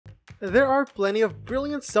There are plenty of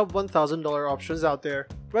brilliant sub $1,000 options out there.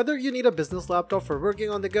 Whether you need a business laptop for working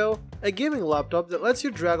on the go, a gaming laptop that lets you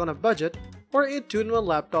drag on a budget, or a 2-in-1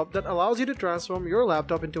 laptop that allows you to transform your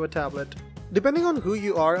laptop into a tablet. Depending on who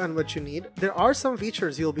you are and what you need, there are some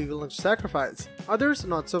features you'll be willing to sacrifice, others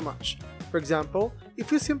not so much. For example,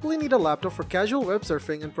 if you simply need a laptop for casual web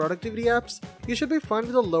surfing and productivity apps, you should be fine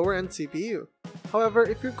with a lower-end CPU. However,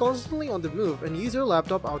 if you're constantly on the move and use your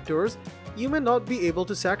laptop outdoors, you may not be able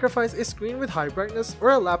to sacrifice a screen with high brightness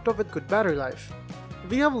or a laptop with good battery life.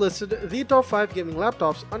 We have listed the top 5 gaming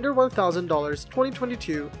laptops under $1,000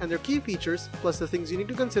 2022 and their key features, plus the things you need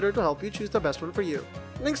to consider to help you choose the best one for you.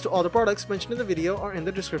 Links to all the products mentioned in the video are in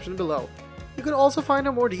the description below. You can also find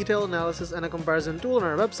a more detailed analysis and a comparison tool on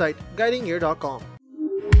our website, guidinggear.com.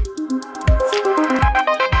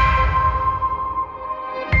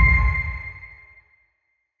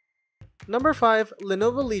 Number 5.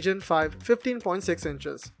 Lenovo Legion 5 15.6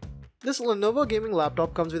 inches. This Lenovo gaming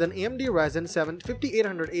laptop comes with an AMD Ryzen 7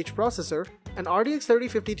 5800H processor, an RTX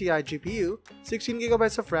 3050 Ti GPU,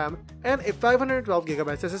 16GB of RAM, and a 512GB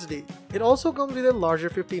SSD. It also comes with a larger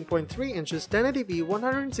 15.3 inches 1080p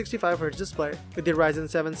 165Hz display. With the Ryzen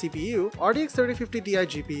 7 CPU, RTX 3050 Ti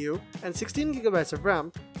GPU, and 16GB of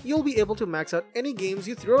RAM, you'll be able to max out any games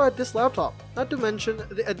you throw at this laptop. Not to mention,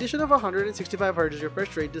 the addition of a 165Hz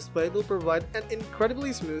refresh rate display will provide an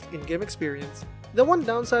incredibly smooth in-game experience. The one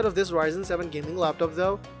downside of this Ryzen 7 gaming laptop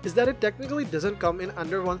though is that it technically doesn't come in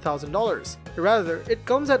under $1,000. Rather, it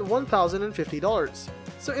comes at $1,050.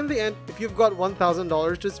 So in the end, if you've got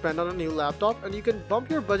 $1,000 to spend on a new laptop and you can bump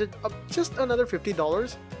your budget up just another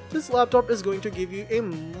 $50, this laptop is going to give you a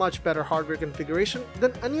much better hardware configuration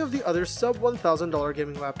than any of the other sub $1,000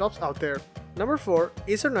 gaming laptops out there. Number 4.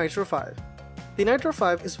 Acer Nitro 5. The Nitro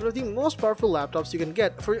 5 is one of the most powerful laptops you can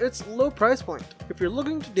get for its low price point. If you're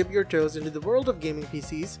looking to dip your toes into the world of gaming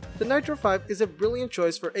PCs, the Nitro 5 is a brilliant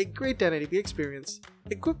choice for a great 1080p experience.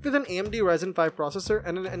 Equipped with an AMD Ryzen 5 processor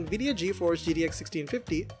and an NVIDIA GeForce GTX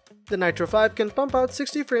 1650, the Nitro 5 can pump out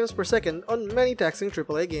 60 frames per second on many taxing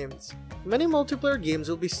AAA games. Many multiplayer games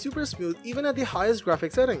will be super smooth even at the highest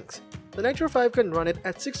graphic settings. The Nitro 5 can run it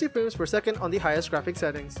at 60 frames per second on the highest graphic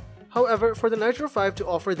settings. However, for the Nitro 5 to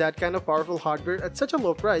offer that kind of powerful hardware at such a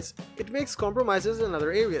low price, it makes compromises in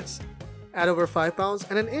other areas. At over 5 pounds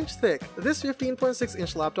and an inch thick, this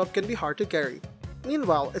 15.6-inch laptop can be hard to carry.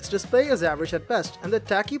 Meanwhile, its display is average at best, and the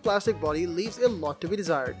tacky plastic body leaves a lot to be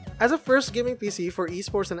desired. As a first gaming PC for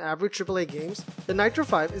esports and average AAA games, the Nitro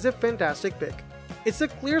 5 is a fantastic pick. It's a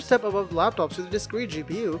clear step above laptops with a discrete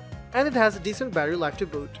GPU, and it has a decent battery life to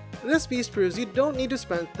boot. This piece proves you don't need to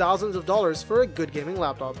spend thousands of dollars for a good gaming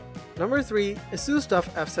laptop. Number 3. Asus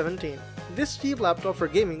TUF F17. This cheap laptop for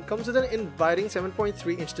gaming comes with an inviting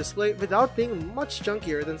 7.3-inch display without being much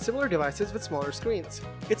chunkier than similar devices with smaller screens.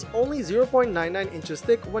 It's only 0.99 inches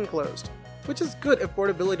thick when closed, which is good if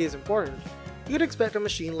portability is important. You'd expect a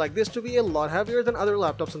machine like this to be a lot heavier than other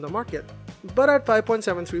laptops on the market, but at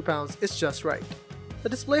 5.73 pounds, it's just right. The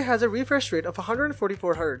display has a refresh rate of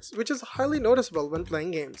 144Hz, which is highly noticeable when playing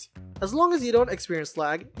games. As long as you don't experience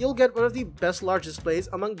lag, you'll get one of the best large displays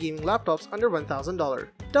among gaming laptops under $1,000.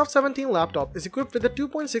 TUF 17 laptop is equipped with a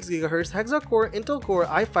 2.6 GHz hexa-core Intel Core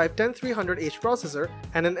i5-10300H processor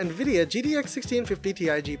and an NVIDIA GTX 1650 Ti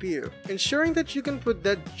GPU, ensuring that you can put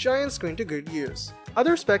that giant screen to good use.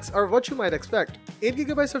 Other specs are what you might expect: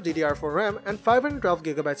 8GB of DDR4 RAM and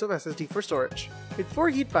 512GB of SSD for storage. With 4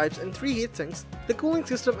 heat pipes and 3 heat sinks, the cooling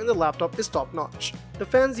system in the laptop is top-notch. The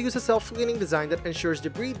fans use a self-cleaning design that ensures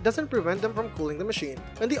debris doesn't prevent them from cooling the machine.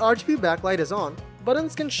 When the RGB backlight is on,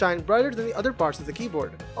 buttons can shine brighter than the other parts of the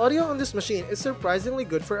keyboard. Audio on this machine is surprisingly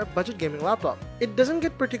good for a budget gaming laptop. It doesn't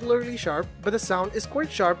get particularly sharp, but the sound is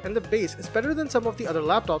quite sharp and the bass is better than some of the other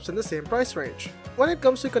laptops in the same price range. When it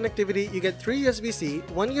comes to connectivity, you get 3 USB-C,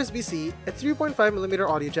 1 USB-C, a 3.5mm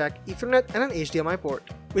audio jack, Ethernet, and an HDMI port.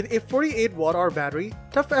 With a 48Wh battery,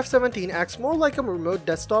 TUF F17 acts more like a remote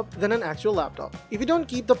desktop than an actual laptop. If you don't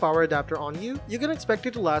keep the power adapter on you, you can expect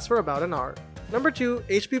it to last for about an hour. Number 2.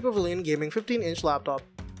 HP Pavilion Gaming 15-inch laptop.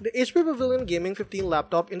 The HP Pavilion Gaming 15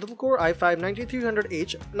 laptop Intel Core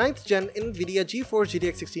i5-9300H 9th Gen NVIDIA GeForce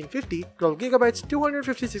GTX 1650, 12GB,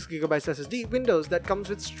 256GB SSD Windows that comes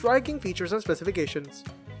with striking features and specifications.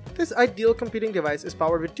 This ideal computing device is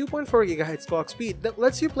powered with 2.4 GHz clock speed that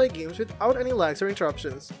lets you play games without any lags or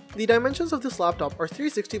interruptions. The dimensions of this laptop are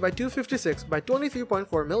 360 by 256 by 23.4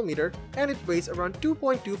 mm and it weighs around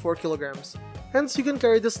 2.24 kg. Hence, you can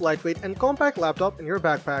carry this lightweight and compact laptop in your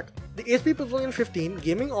backpack. The HP Pavilion 15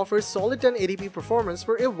 Gaming offers solid 1080p performance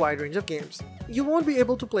for a wide range of games. You won't be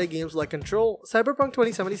able to play games like Control, Cyberpunk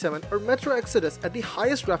 2077 or Metro Exodus at the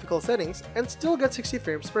highest graphical settings and still get 60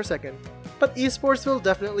 frames per second. But esports will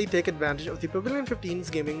definitely take advantage of the Pavilion 15's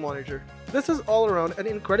gaming monitor. This is all around an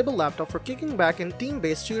incredible laptop for kicking back in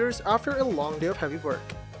team-based shooters after a long day of heavy work.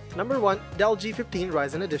 Number 1. Dell G15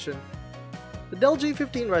 Ryzen Edition. The Dell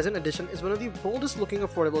G15 Ryzen Edition is one of the boldest looking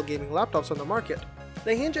affordable gaming laptops on the market.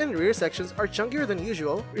 The hinge and rear sections are chunkier than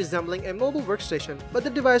usual, resembling a mobile workstation, but the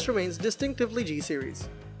device remains distinctively G-series.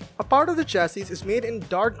 A part of the chassis is made in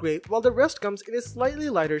dark grey while the rest comes in a slightly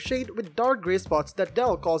lighter shade with dark grey spots that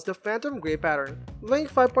Dell calls the Phantom Grey pattern. Weighing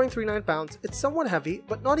 5.39 pounds, it's somewhat heavy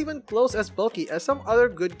but not even close as bulky as some other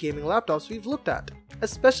good gaming laptops we've looked at,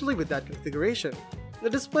 especially with that configuration. The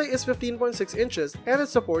display is 15.6 inches and it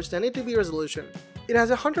supports 1080p resolution. It has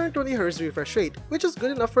a 120Hz refresh rate, which is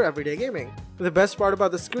good enough for everyday gaming. The best part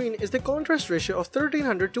about the screen is the contrast ratio of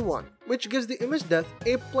 1300:1, which gives the image depth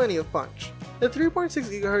a plenty of punch. The 3.6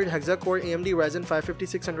 GHz hexa-core AMD Ryzen 5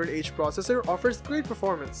 5600H processor offers great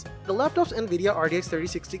performance. The laptop's NVIDIA RTX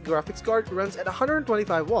 3060 graphics card runs at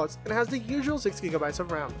 125 watts and has the usual 6GB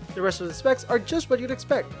of RAM. The rest of the specs are just what you'd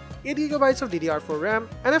expect: 8GB of DDR4 RAM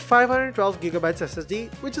and a 512GB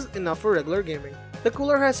SSD, which is enough for regular gaming. The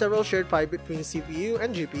cooler has several shared pipes between CPU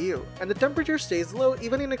and GPU, and the temperature stays low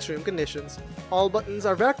even in extreme conditions. All buttons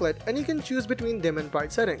are backlit and you can choose between dim and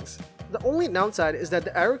bright settings. The only downside is that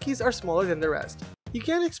the arrow keys are smaller than the rest. You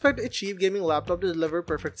can't expect a cheap gaming laptop to deliver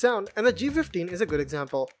perfect sound, and the G15 is a good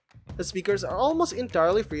example. The speakers are almost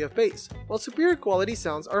entirely free of bass, while superior quality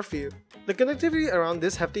sounds are few. The connectivity around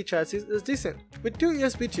this hefty chassis is decent, with 2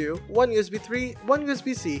 USB 2, 1 USB 3, 1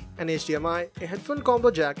 USB-C, an HDMI, a headphone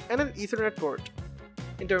combo jack, and an Ethernet port.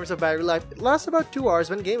 In terms of battery life, it lasts about 2 hours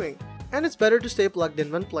when gaming, and it's better to stay plugged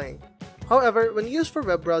in when playing. However, when used for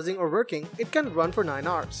web browsing or working, it can run for 9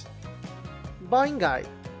 hours. Buying guide.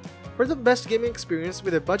 For the best gaming experience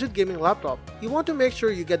with a budget gaming laptop, you want to make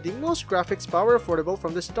sure you get the most graphics power affordable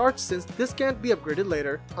from the start, since this can't be upgraded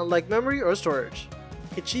later, unlike memory or storage.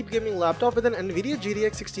 A cheap gaming laptop with an NVIDIA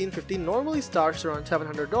GTX 1650 normally starts around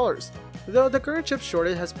 $700, though the current chip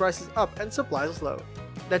shortage has prices up and supplies low.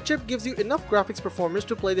 That chip gives you enough graphics performance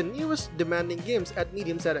to play the newest demanding games at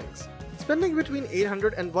medium settings. Spending between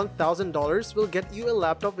 $800 and $1,000 will get you a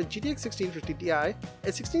laptop with GTX 1650 Ti, a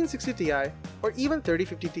 1660 Ti, or even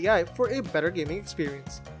 3050 Ti for a better gaming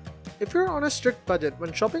experience. If you're on a strict budget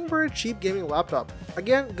when shopping for a cheap gaming laptop,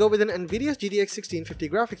 again go with an NVIDIA GTX 1650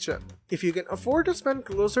 graphics chip. If you can afford to spend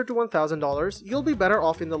closer to $1,000, you'll be better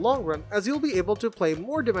off in the long run, as you'll be able to play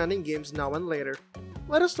more demanding games now and later.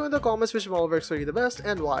 Let us know in the comments which model works for you the best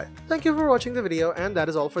and why. Thank you for watching the video, and that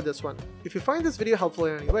is all for this one. If you find this video helpful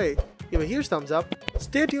in any way, give a huge thumbs up,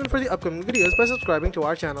 stay tuned for the upcoming videos by subscribing to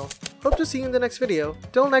our channel. Hope to see you in the next video.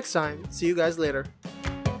 Till next time, see you guys later.